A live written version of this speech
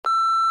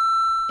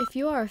If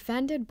you are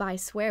offended by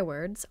swear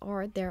words,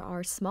 or there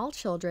are small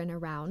children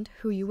around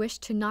who you wish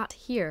to not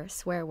hear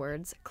swear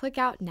words, click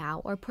out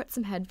now or put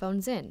some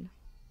headphones in.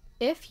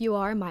 If you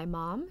are my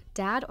mom,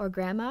 dad, or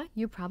grandma,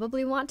 you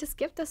probably want to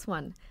skip this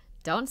one.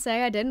 Don't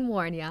say I didn't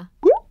warn ya.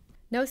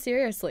 No,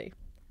 seriously.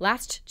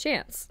 Last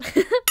chance.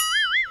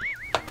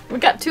 We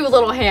got two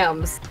little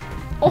hams.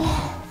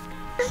 Oh.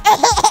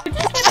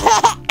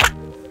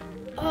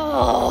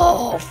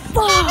 Oh,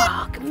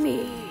 fuck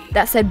me.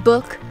 That said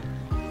book,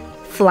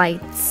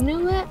 flights. You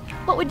know what?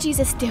 What would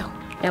Jesus do?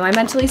 Am I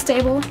mentally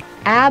stable?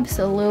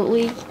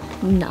 Absolutely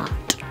not.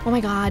 Oh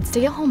my God,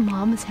 stay-at-home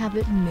moms have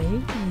it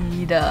made.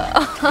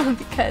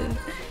 Because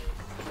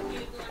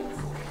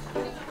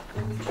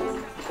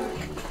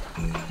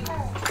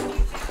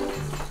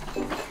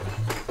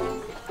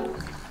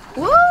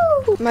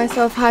woo!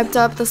 Myself hyped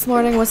up this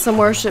morning with some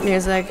worship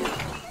music.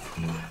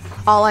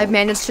 All I've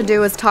managed to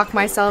do is talk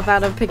myself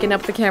out of picking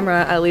up the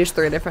camera at least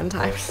 3 different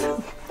times.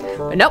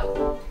 But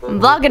nope,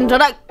 I'm vlogging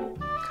today.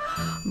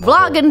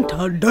 Vlogging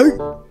today,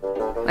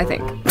 I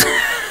think.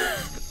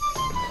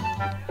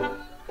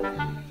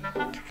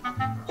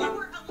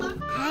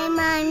 Hi,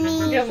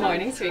 Mommy. Good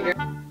morning, sweet girl.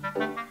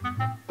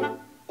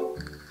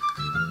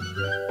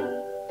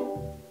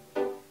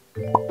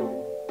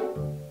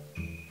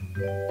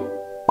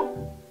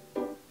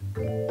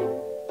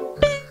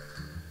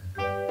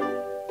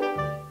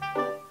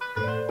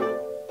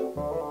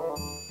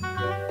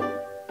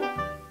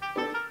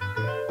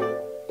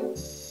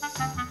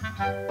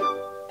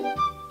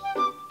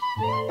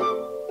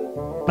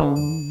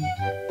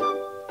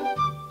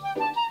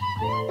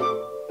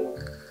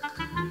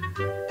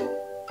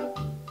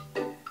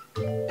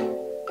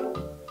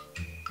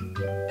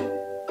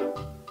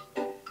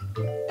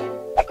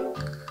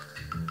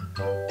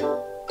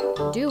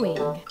 Doing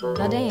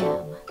the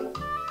damn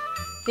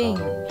thing.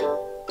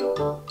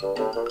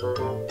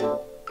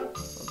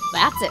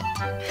 That's it.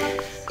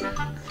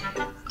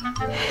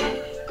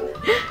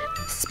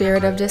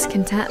 Spirit of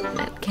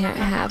discontentment can't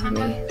have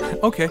me.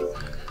 Okay.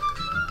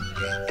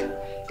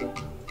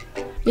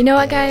 You know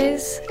what,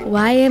 guys?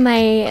 Why? I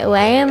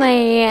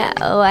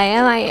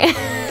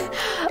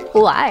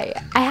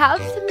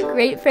have some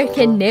great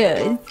freaking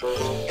news.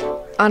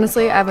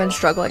 Honestly, I've been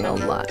struggling a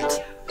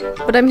lot.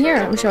 But I'm here,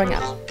 I'm showing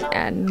up,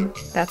 and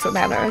that's what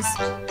matters.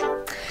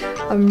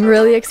 I'm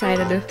really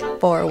excited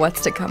for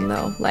what's to come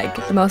though. Like,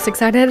 the most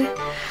excited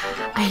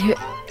I've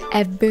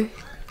ever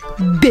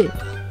been.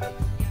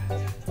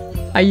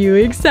 Are you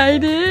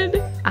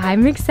excited?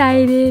 I'm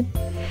excited.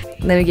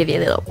 Let me give you a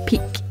little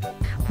peek.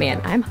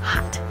 Man, I'm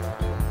hot.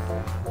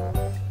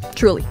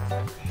 Truly.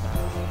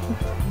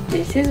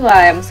 This is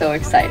why I'm so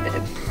excited.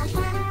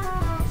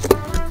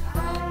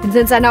 And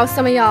since I know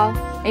some of y'all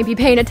ain't be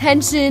paying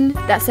attention,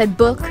 that said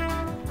book,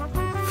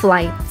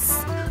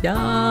 flights.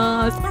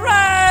 Yes!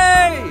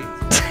 Hooray!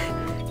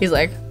 He's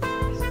like,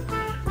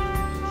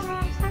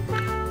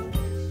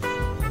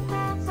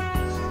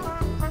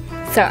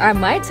 so I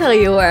might tell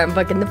you where I'm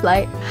booking the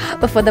flight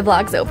before the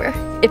vlog's over,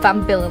 if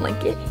I'm feeling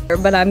like it.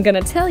 But I'm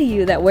gonna tell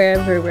you that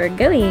wherever we're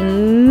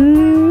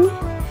going,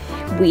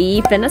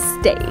 we finna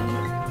stay.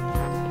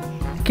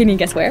 Can you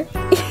guess where?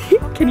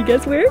 Can you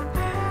guess where?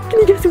 Can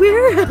you guess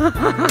where?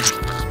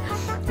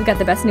 We've got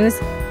the best news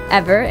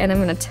ever, and I'm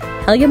gonna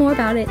tell you more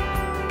about it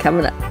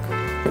coming up.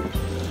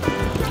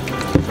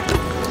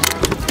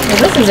 Well,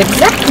 this is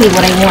exactly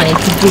what I wanted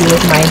to do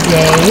with my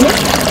day.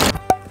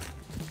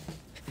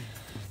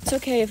 It's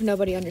okay if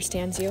nobody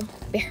understands you.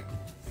 There.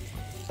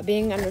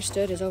 Being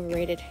understood is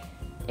overrated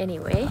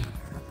anyway.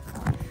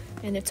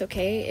 And it's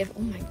okay if,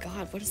 oh my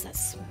God, what is that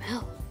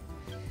smell?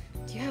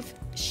 Do you have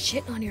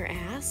shit on your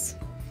ass?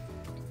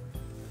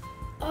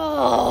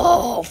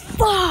 Oh,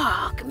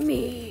 fuck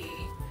me.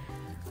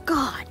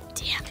 God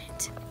damn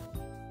it.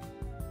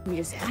 We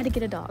just had to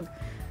get a dog.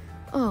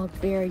 Oh,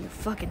 Bear, you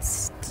fucking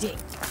stink.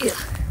 Ugh.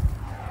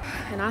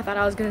 And I thought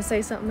I was gonna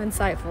say something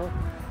insightful.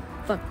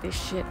 Fuck this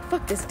shit.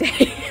 Fuck this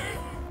day.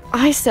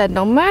 I said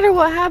no matter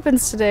what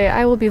happens today,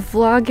 I will be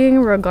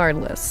vlogging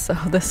regardless. So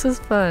this is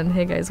fun.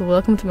 Hey guys,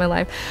 welcome to my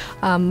life.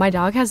 My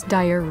dog has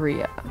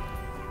diarrhea.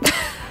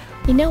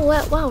 You know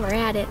what? While we're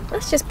at it,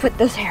 let's just put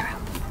this hair up.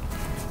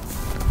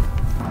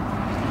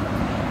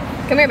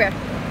 Come here, Bear.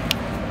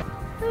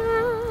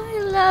 I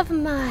love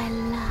my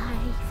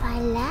life. I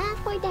love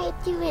what I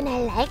do and I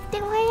like the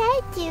way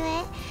I do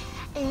it.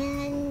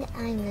 And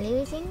I'm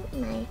losing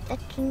my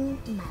fucking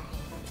mind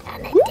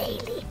on a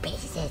daily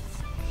basis.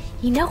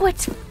 You know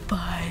what's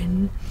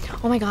fun?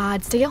 Oh my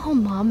God,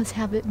 stay-at-home moms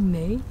have it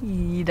made.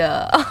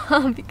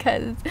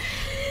 Because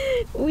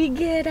we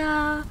get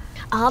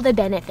all the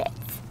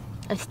benefits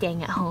of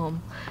staying at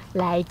home.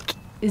 Like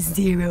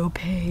 0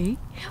 pay,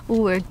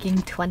 working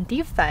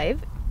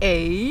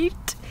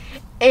 25/8,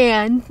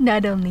 and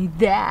not only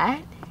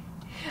that,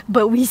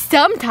 but we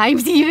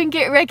sometimes even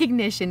get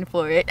recognition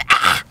for it.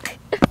 Ah!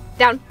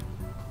 Down.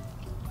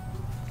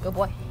 Good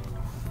boy.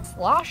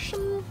 Slosh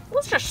him.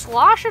 Let's just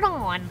slosh it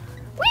on.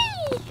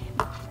 Whee!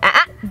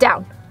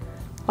 Down.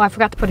 Oh, I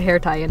forgot to put a hair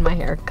tie in my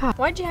hair. God,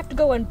 why'd you have to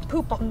go and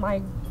poop on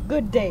my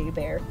good day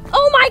there.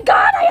 Oh my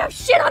god, I have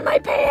shit on my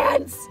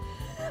pants!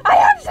 I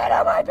have shit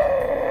on my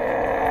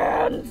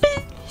pants!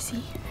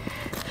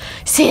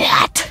 See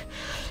that?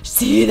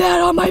 See that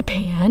on my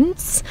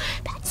pants?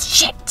 That's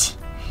shit.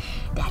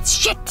 That's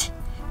shit.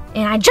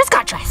 And I just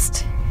got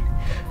dressed.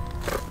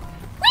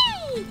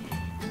 Whee!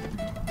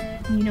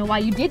 You know why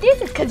you did this?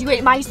 It's because you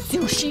ate my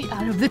sushi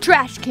out of the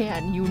trash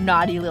can, you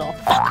naughty little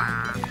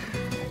fucker.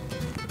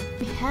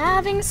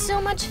 Having so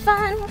much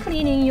fun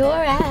cleaning your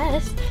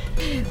ass.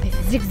 This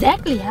is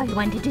exactly how I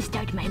wanted to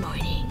start my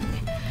morning.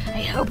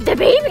 I hope the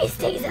baby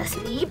stays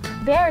asleep.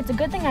 Bear, it's a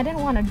good thing I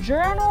didn't want to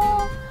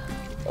journal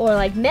or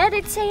like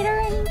meditate or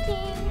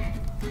anything.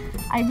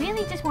 I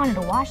really just wanted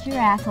to wash your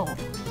asshole.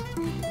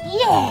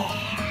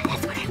 Yeah,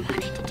 that's what I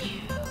wanted to do.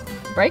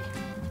 Break.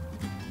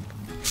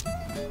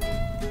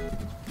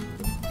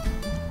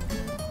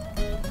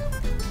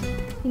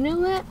 You know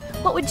what?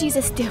 What would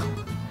Jesus do?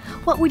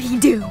 What would he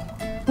do?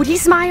 Would he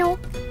smile?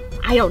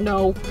 I don't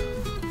know.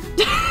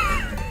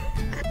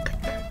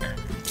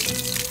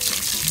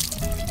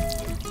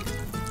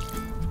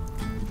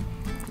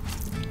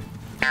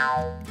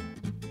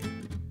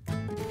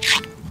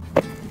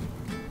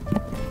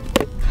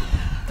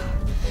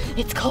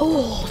 It's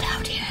cold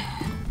out here.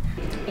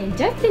 And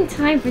just in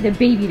time for the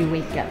baby to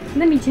wake up.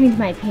 Let me change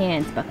my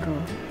pants, bucko.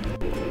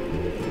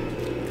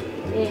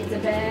 It's the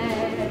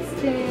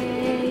best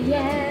day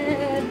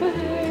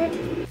ever.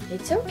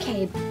 It's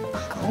okay,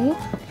 bucko.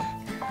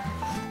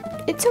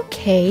 It's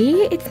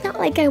okay. It's not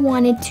like I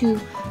wanted to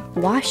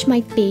wash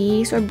my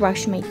face or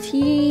brush my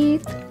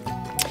teeth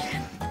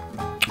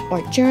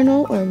or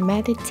journal or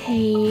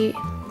meditate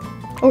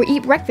or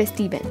eat breakfast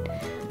even.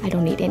 I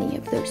don't need any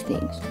of those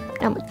things.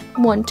 I'm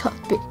one tough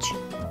bitch.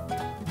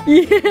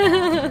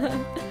 Yeah,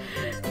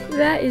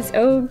 that is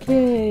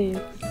okay.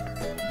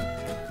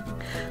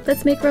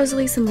 Let's make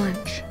Rosalie some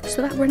lunch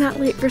so that we're not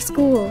late for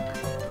school.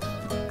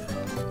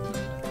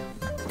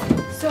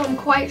 So I'm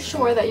quite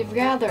sure that you've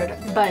gathered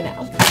by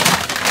now.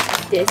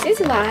 This is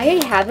why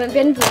I haven't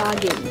been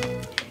vlogging.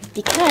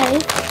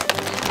 Because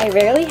I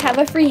rarely have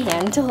a free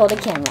hand to hold a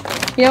camera.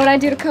 You know what I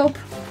do to cope?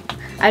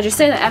 I just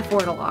say the F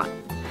word a lot.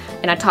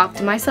 And I talk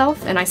to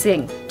myself and I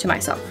sing to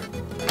myself.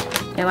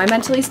 Am I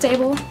mentally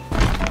stable?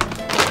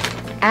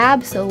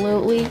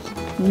 Absolutely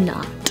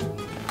not.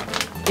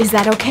 Is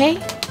that okay?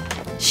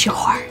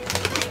 Sure.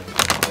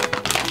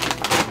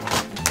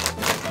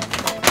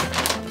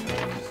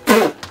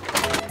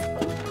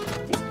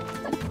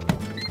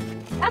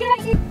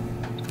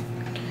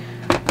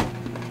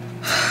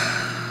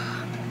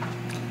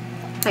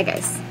 Hi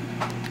guys.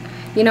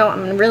 You know,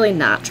 I'm really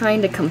not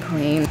trying to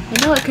complain.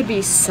 I know it could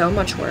be so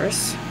much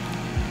worse.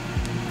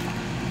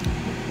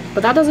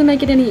 But that doesn't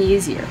make it any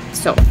easier.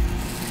 So,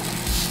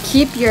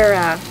 keep your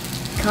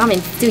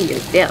comments to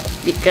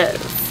yourself because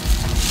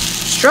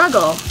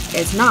struggle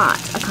is not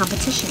a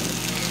competition.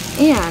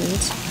 And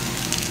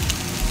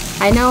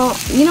I know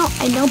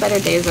better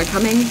days are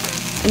coming,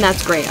 and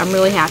that's great. I'm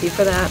really happy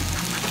for that.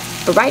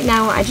 But right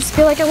now, I just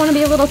feel like I want to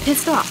be a little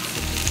pissed off.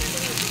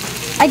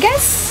 I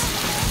guess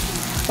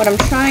what I'm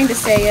trying to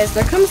say is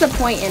there comes a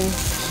point in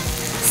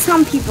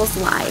some people's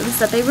lives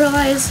that they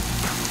realize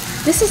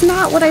this is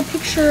not what I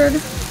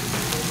pictured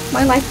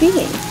my life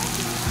being.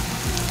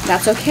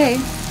 That's okay,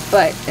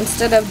 but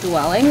instead of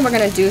dwelling, we're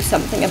gonna do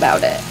something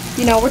about it.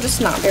 You know, we're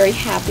just not very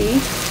happy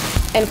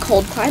in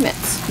cold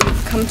climates.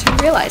 We've come to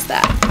realize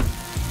that.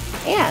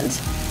 And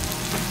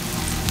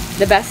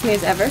the best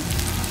news ever,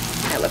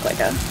 I look like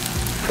a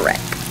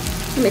wreck.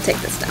 Let me take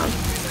this down.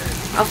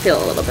 I'll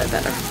feel a little bit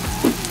better.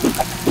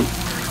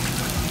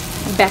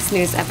 Best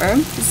news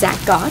ever, Zach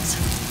got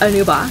a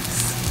new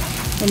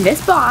boss. And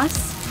this boss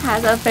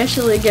has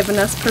officially given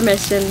us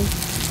permission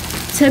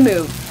to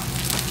move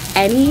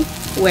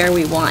anywhere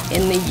we want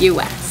in the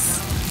US,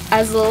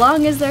 as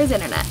long as there's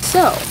internet.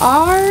 So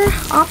our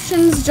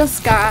options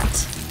just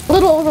got a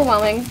little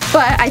overwhelming,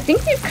 but I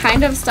think we've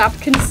kind of stopped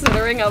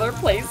considering other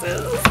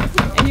places,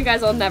 and you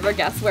guys will never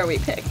guess where we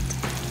picked.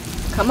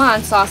 Come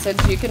on,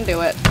 sausage, you can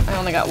do it. I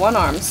only got one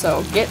arm,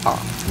 so get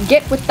off.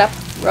 Get with the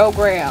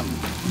program,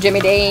 Jimmy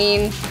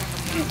Dane,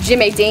 you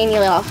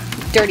little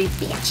dirty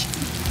bitch.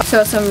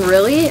 So some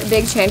really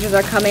big changes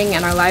are coming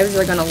and our lives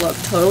are gonna look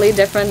totally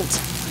different.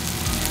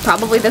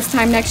 Probably this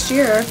time next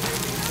year,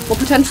 we'll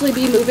potentially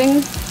be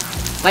moving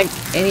like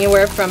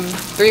anywhere from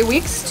 3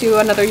 weeks to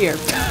another year.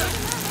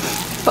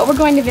 But we're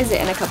going to visit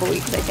in a couple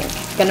weeks, I think.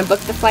 Gonna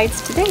book the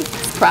flights today.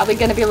 Probably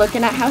gonna be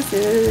looking at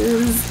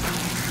houses.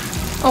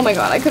 Oh my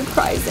god, I could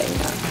cry saying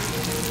that.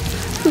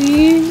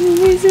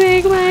 Please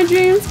make my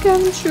dreams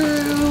come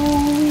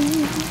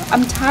true.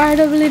 I'm tired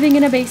of living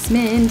in a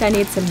basement. I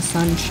need some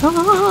sunshine.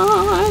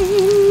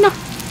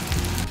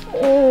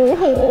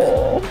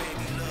 Oh,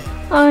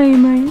 hi,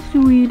 my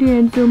sweet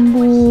handsome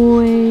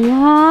boy.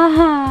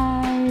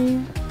 Hi.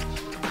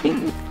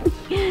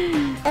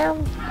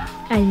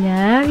 I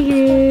love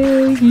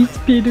you. He's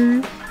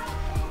bitter.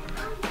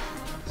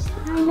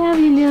 I love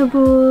you, little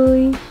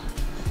boy.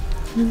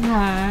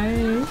 Hi.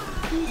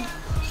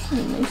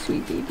 Oh, my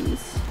sweet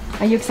babies.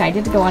 Are you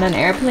excited to go on an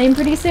airplane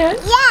pretty soon?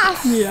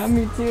 Yes! Yeah,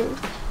 me too.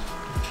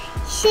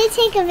 Should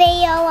take a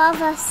video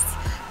of us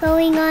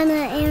going on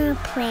an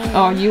airplane.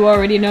 Oh, you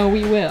already know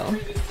we will.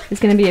 It's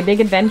gonna be a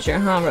big adventure,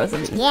 huh,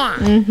 Rosalie? Yeah.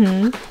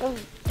 Mm-hmm.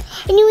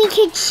 And we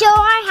could show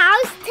our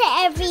house to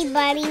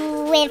everybody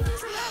with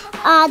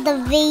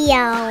the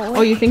video.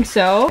 Oh, you think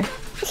so?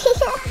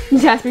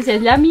 Jasper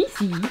says, let me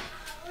see.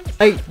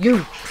 Hey,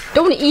 you,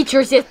 don't eat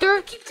your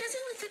sister.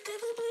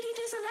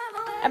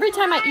 Every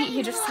time I eat,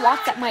 he just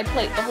swats at my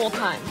plate the whole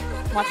time.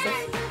 Watch this.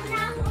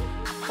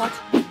 Watch.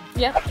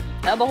 Yep,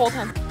 the whole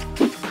time.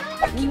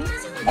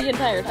 The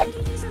entire time.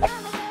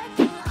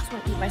 I just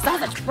want to eat my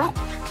sausage, bro.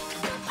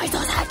 My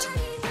sausage.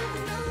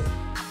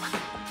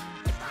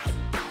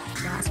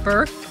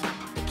 Jasper,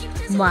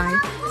 my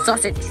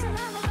sausage.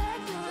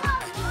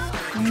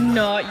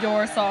 Not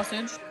your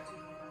sausage.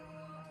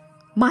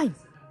 Mine.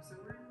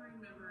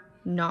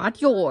 Not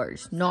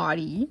yours,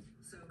 naughty.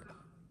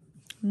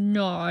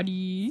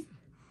 Naughty.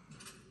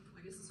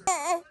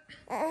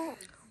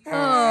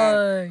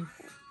 Hey.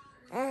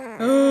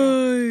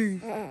 Hey.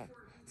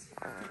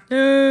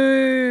 Hey.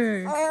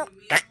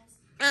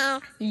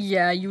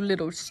 Yeah, you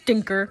little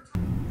stinker.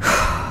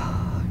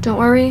 Don't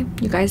worry,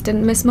 you guys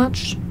didn't miss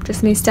much.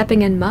 Just me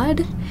stepping in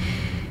mud,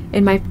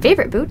 in my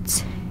favorite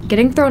boots,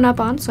 getting thrown up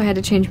on, so I had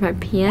to change my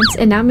pants,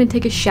 and now I'm gonna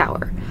take a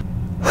shower.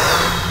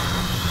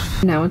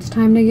 Now it's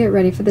time to get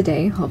ready for the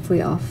day.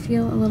 Hopefully I'll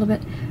feel a little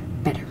bit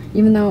better,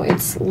 even though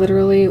it's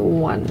literally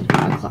 1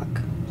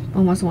 o'clock,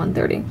 almost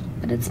 1:30,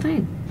 but it's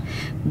fine.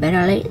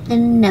 Better late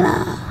than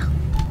never.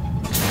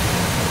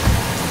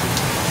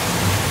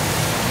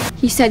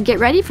 You said get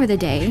ready for the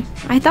day.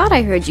 I thought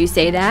I heard you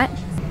say that.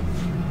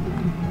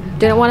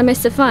 Didn't want to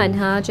miss the fun,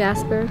 huh,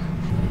 Jasper?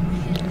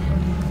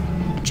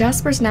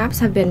 Jasper's naps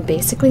have been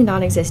basically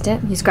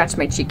non-existent. He scratched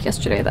my cheek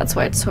yesterday, that's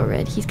why it's so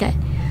red. He's got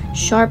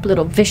sharp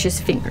little vicious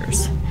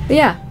fingers. But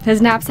yeah,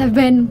 his naps have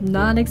been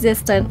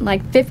non-existent,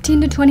 like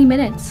 15 to 20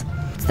 minutes.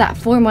 It's that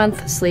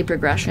 4-month sleep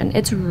regression.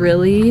 It's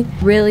really,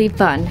 really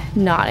fun,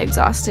 not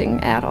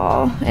exhausting at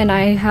all. And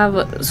I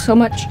have so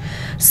much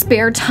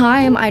spare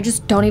time, I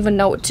just don't even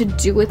know what to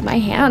do with my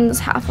hands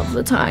half of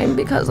the time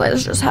because I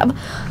just have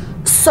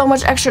so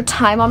much extra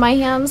time on my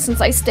hands since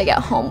I stay at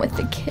home with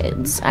the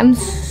kids. I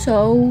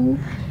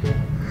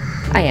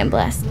am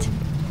blessed.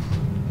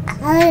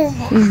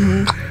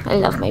 I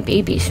love my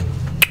babies.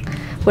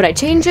 Would I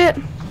change it?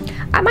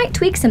 I might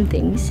tweak some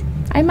things.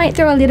 I might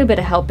throw a little bit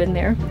of help in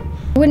there.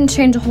 I wouldn't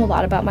change a whole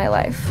lot about my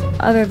life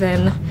other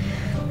than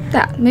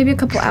that. Maybe a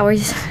couple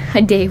hours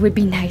a day would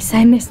be nice.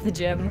 I miss the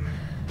gym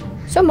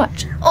so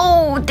much.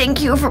 Oh,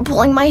 thank you for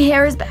pulling my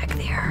hairs back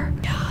there.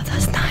 Yeah,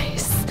 that's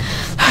nice.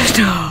 That's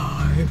nice.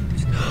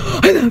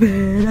 I love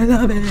it. I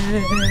love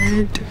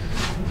it.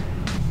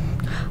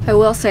 I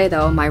will say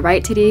though, my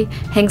right titty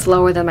hangs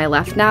lower than my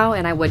left now,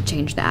 and I would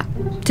change that,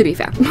 to be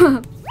fair.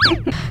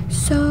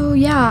 So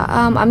yeah,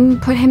 I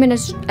put him in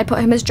his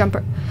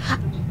jumper.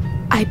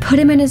 I put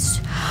him in his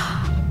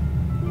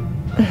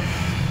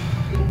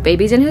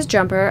baby's in his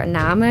jumper, and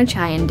now I'm gonna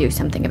try and do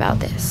something about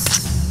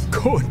this.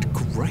 Good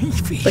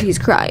gravy. But he's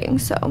crying,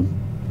 so.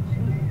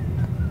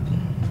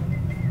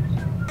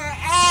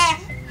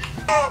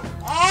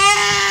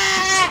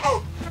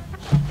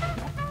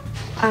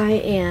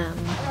 I am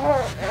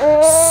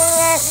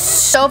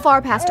so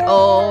far past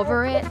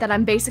over it that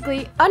I'm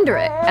basically under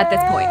it at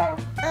this point.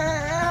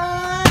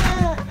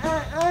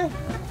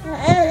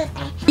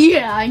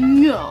 Yeah, I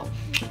know.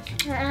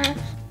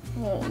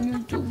 Oh, you're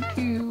so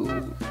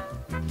cute.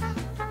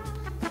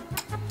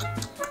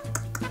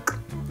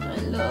 I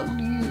love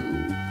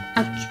you.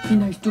 Ouch, be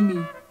nice to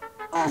me.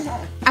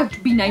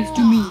 Ouch, be nice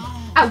to me.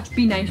 Ouch,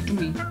 be nice to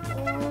me.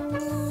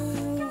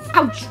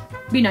 Ouch,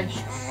 be nice.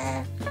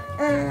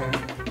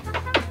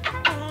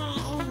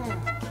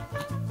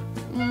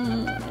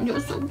 You're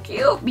so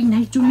cute. Be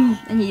nice to me.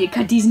 I need to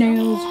cut these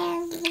nails.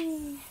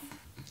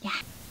 Yeah.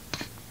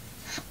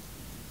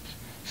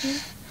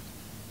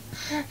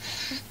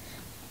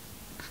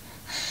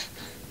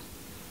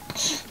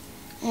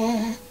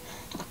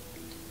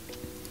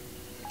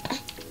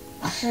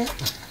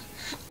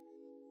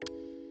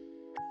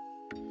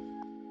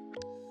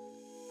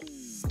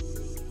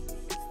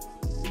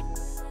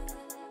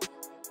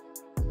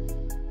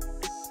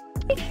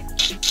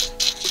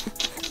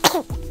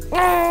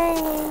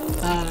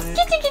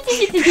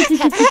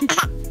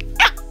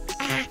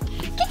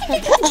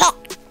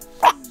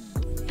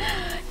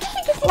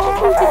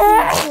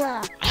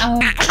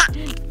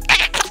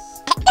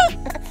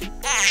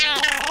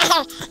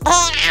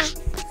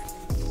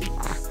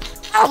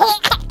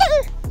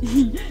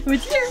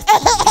 What's here?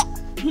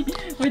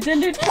 What's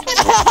under?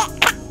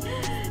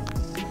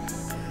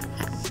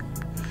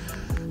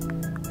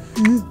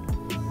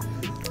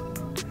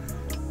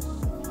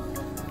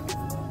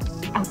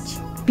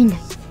 Ouch. Be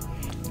nice.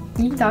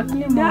 You talking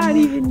to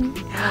Daddy?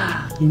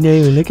 You know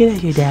you're looking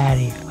at your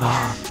daddy.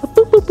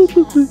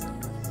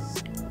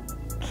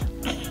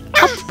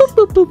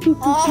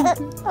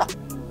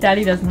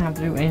 Daddy doesn't have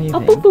to do anything.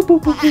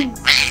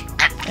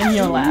 And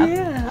you'll laugh.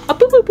 Yeah.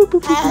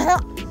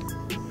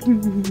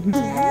 You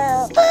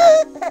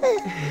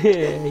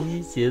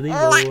silly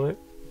boy.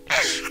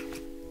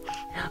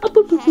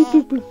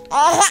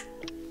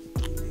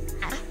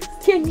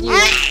 Can you?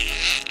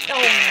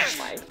 Oh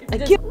my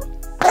goodness.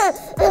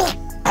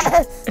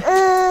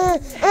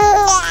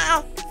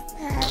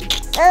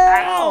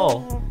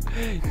 Ow!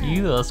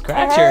 You little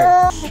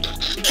scratcher.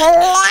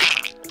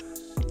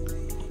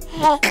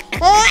 Yeah.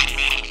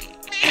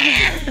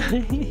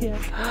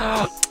 Yeah.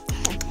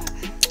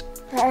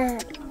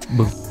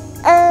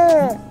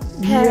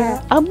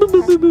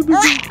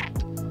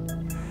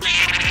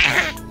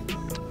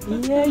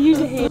 Yeah, use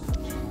your hand.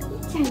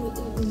 Trying to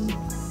eat me.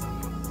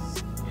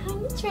 How are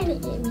you trying to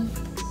eat me?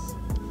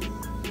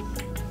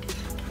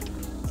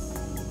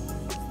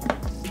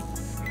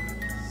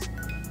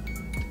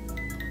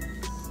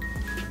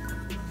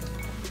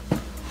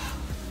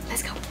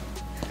 Let's go.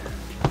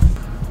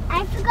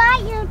 I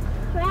forgot your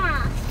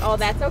craft. Oh,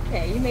 that's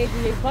okay. You made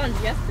me a bunch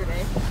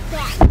yesterday.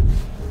 Yeah.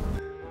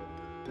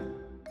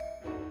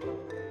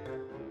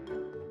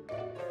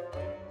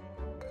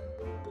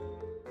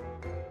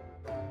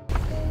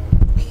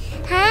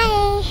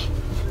 Hi.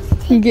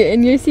 You get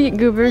in your seat,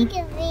 Goober. Take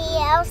a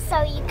video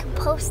so you can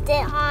post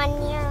it on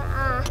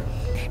your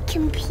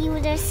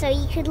computer so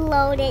you could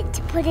load it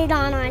to put it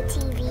on our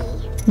TV.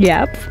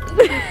 Yep.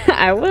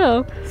 I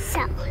will. So,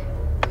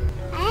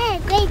 I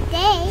had a great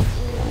day.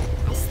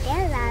 I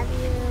still love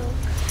you.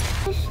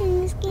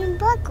 This game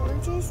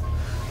buckles is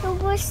the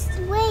worst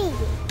way.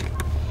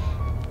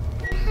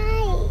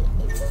 Hi,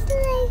 is this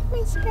like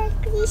my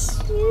sparkly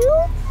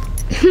shoe?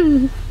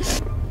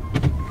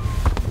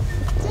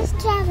 Just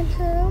driving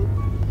home.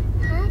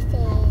 Hi,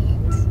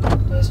 fans.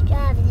 Just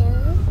driving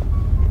home.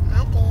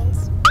 Hi,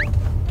 fans.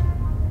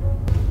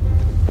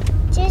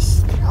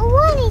 Just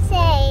want to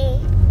say.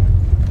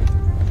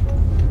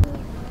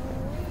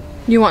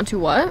 You want to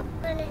what?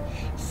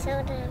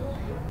 Soda.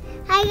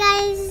 Hi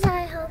guys,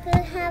 I hope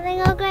you're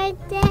having a great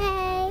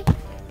day.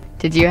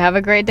 Did you have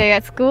a great day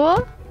at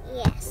school?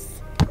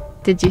 Yes.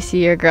 Did you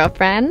see your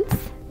girlfriends?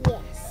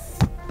 Yes.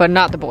 But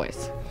not the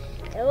boys.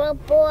 There were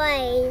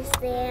boys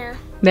there.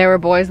 There were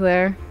boys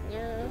there?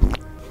 No,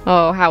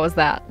 Oh, how was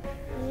that?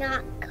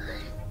 not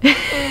good.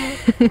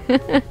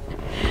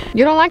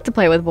 You don't like to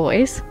play with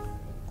boys?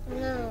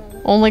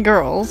 No. Only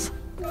girls?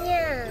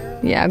 Yeah.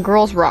 Yeah,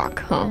 girls rock,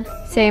 huh?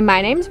 Say,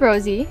 my name's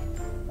Rosie.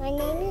 My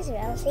name is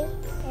Rosie.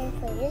 I'm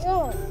 4 years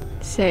old.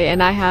 Say,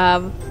 and I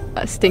have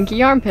a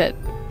stinky armpit.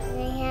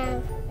 And I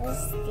have a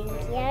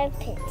stinky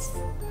armpits.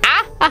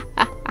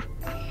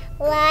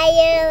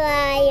 Liar,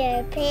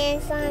 liar,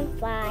 pants on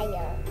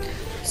fire.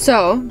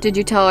 So, did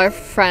you tell our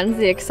friends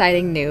the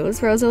exciting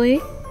news, Rosalie?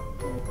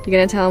 You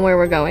gonna tell them where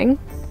we're going?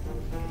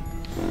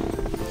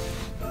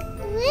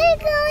 We're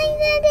going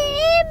to the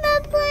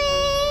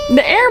airplane.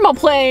 The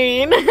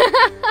airplane! We're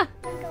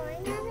going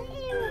on the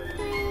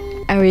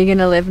airplane. Are we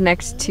gonna live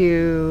next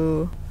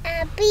to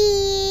A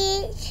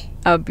beach.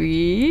 a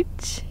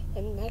beach?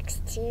 And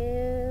next to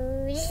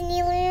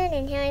Disneyland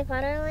and Harry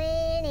Potter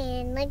Land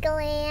and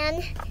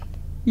Legoland.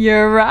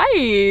 You're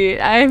right.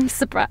 I'm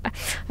surprised.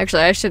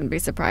 Actually, I shouldn't be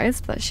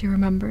surprised, but she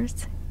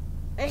remembers.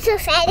 I'm so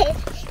excited.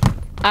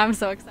 I'm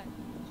so excited.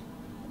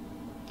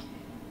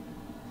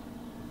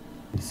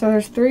 So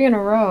there's 3 in a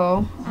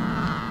row.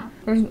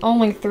 There's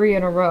only 3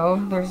 in a row.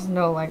 There's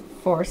no like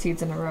 4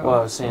 seats in a row. Well,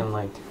 I was saying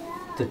like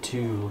the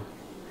 2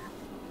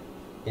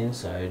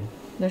 inside.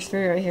 There's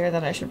 3 right here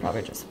that I should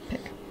probably just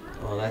pick.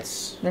 Well,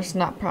 that's There's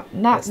not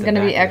That's the gonna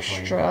be back of the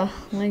extra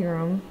leg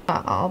room.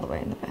 Not all the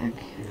way in the back.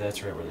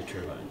 right where the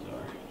turbines are.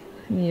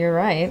 You're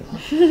right.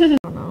 I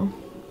don't know.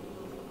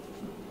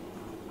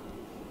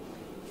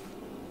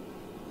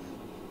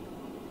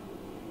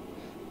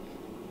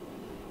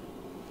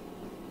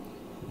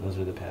 Those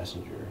are the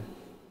passenger.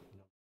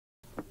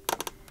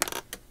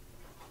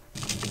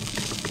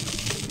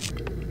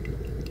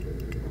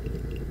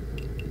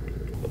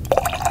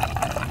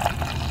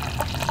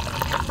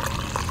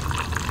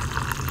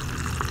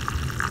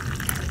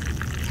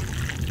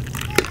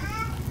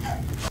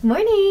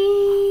 Morning!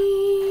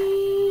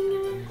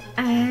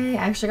 I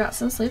actually got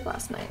some sleep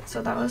last night,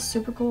 so that was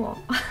super cool.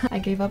 I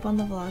gave up on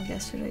the vlog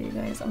yesterday, you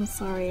guys. I'm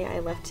sorry I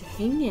left you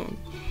hanging.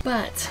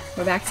 But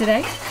we're back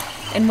today,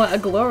 and what a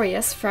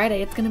glorious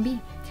Friday it's gonna be.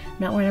 I'm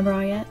not wearing a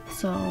bra yet,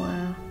 so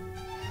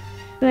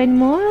good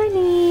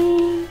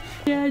morning!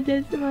 Yeah,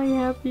 that's my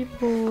happy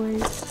boy.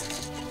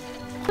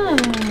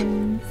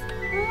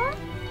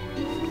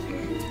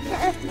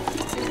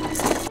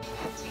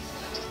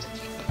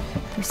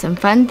 There's some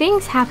fun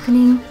things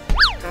happening.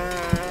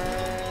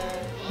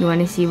 You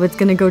want to see what's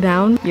gonna go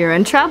down? You're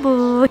in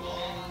trouble.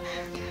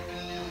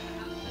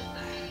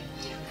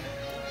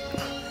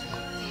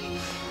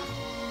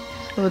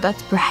 Oh,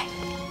 that's bright.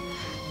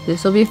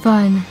 This will be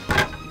fun.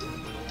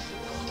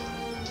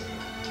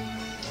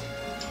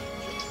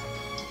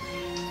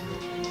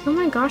 Oh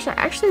my gosh, I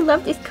actually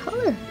love this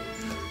color.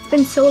 It's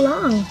been so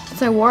long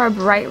since I wore a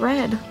bright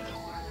red.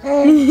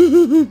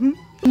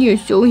 You're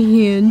so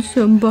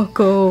handsome,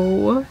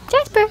 Bucko.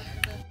 Jasper.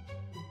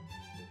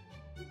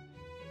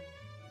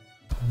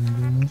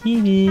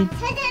 Get it.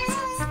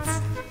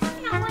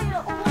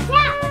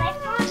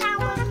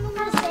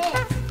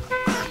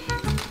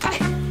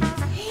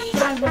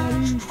 YouTube,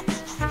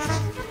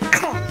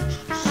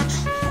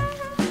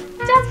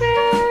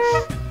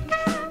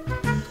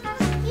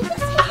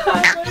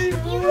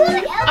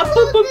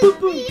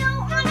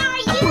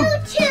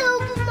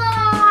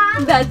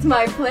 Mom. That's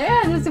my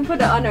plan, is to put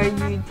it on our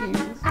YouTube.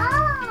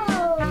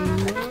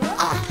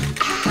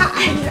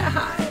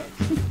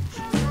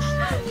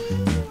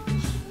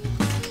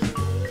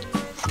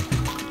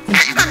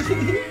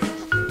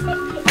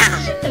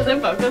 Does it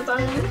focus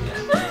on you?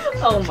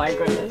 Oh my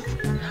goodness.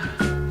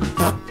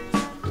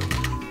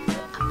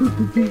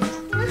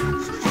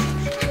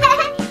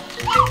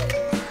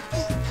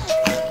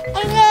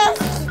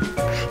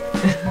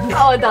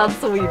 Oh, that's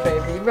sweet,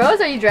 baby.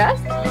 Rose, are you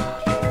dressed?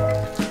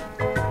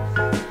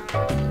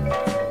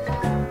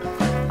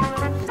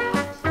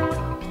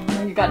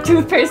 You got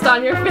toothpaste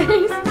on your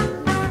face.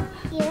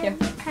 Yeah,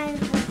 kind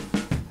of.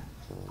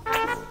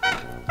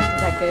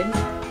 Is that good?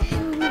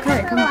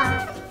 Okay, come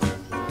on.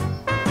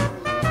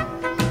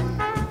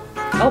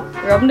 Oh,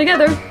 rub them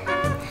together.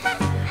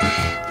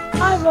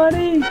 Hi,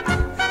 buddy.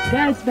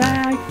 Dad's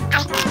back.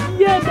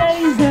 Yeah,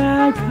 Daddy's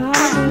back.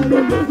 Hi,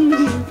 buddy.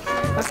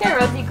 Okay,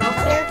 Rosie, go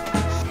for there.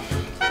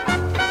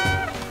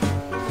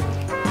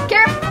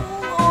 Careful!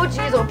 Oh,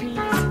 jeez, oh, peas.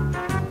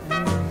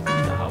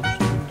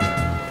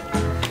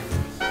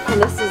 And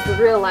this is the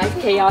real life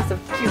chaos of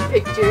cute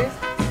pictures.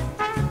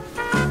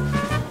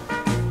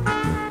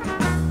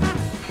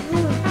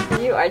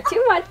 You are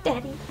too much,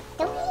 Daddy.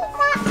 Do we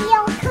want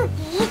real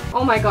cookies?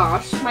 Oh my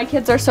gosh, my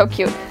kids are so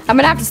cute. I'm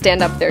gonna have to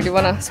stand up there. Do you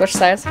wanna switch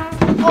sides?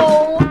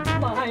 Oh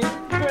my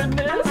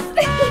goodness.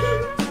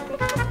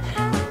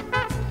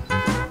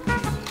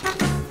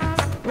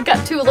 We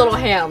got two little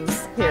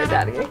hams here,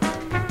 Daddy.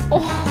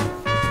 Oh.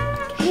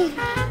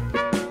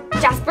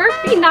 Jasper,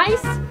 be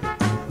nice.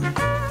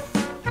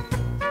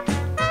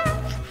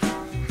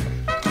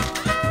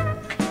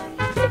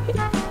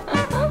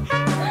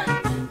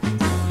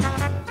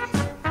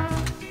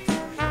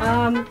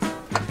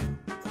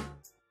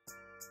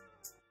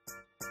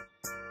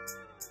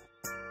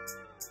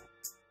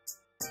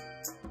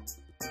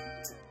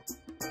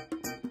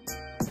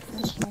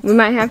 We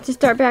might have to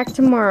start back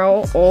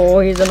tomorrow. Oh,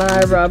 he's an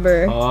eye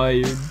rubber.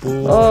 Hi,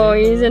 boy. Oh,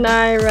 he's an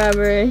eye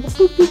rubber.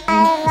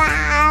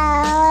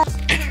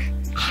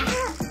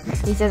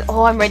 He says,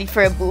 oh, I'm ready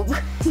for a boob.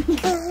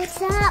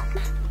 What's up?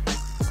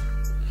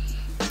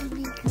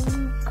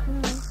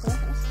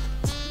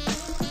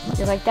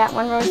 You like that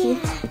one, Rosie?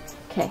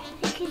 Okay.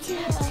 You can do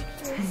it like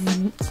this.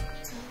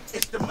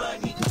 It's the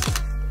money.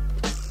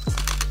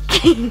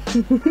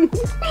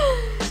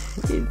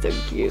 He's so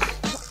cute.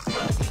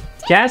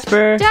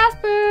 Jasper.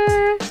 Jasper!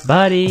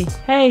 Buddy.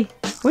 Hey,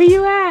 where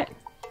you at?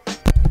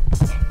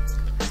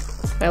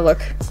 I look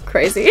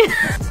crazy.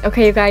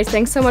 Okay, you guys,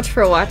 thanks so much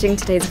for watching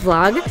today's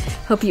vlog.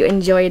 Hope you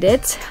enjoyed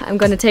it. I'm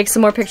going to take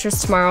some more pictures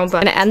tomorrow, but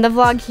I'm going to end the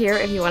vlog here.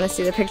 If you want to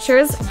see the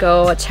pictures,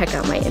 go check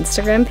out my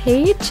Instagram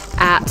page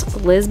at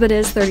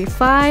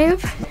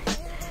LizButIs35.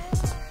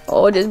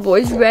 Oh, this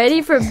boy's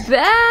ready for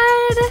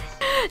bed.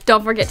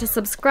 Don't forget to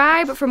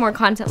subscribe for more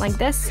content like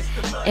this,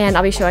 and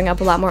I'll be showing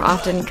up a lot more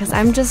often because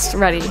I'm just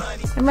ready.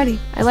 I'm ready.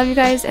 I love you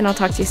guys, and I'll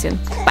talk to you soon.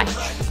 Bye.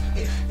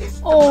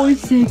 Oh,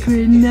 say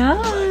good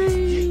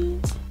night.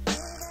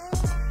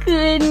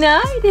 Good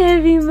night,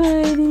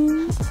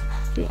 everybody.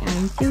 Say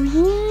I'm so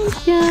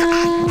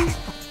handsome.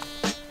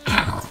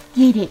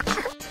 Get it.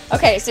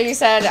 Okay, so you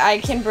said I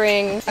can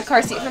bring a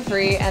car seat for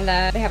free, and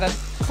then they have a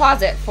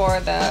closet for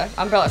the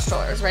umbrella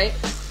strollers, right?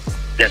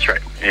 That's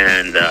right.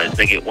 And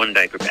they get one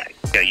diaper bag.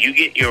 You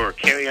get your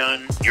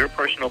carry-on, your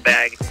personal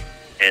bag,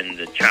 and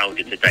the child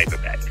gets a diaper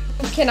bag.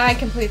 Can I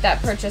complete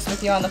that purchase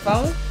with you on the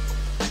phone?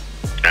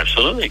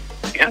 Absolutely.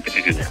 You're happy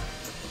to do that.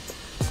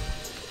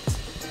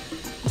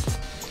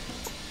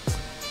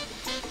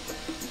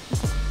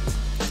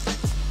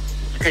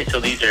 Okay, so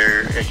these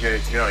are,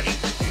 you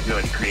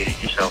already created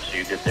yourself, so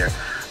you're good there.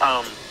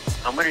 I'm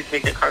going to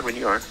take that card when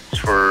you are. It's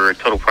for a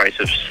total price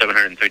of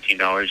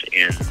 $713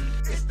 and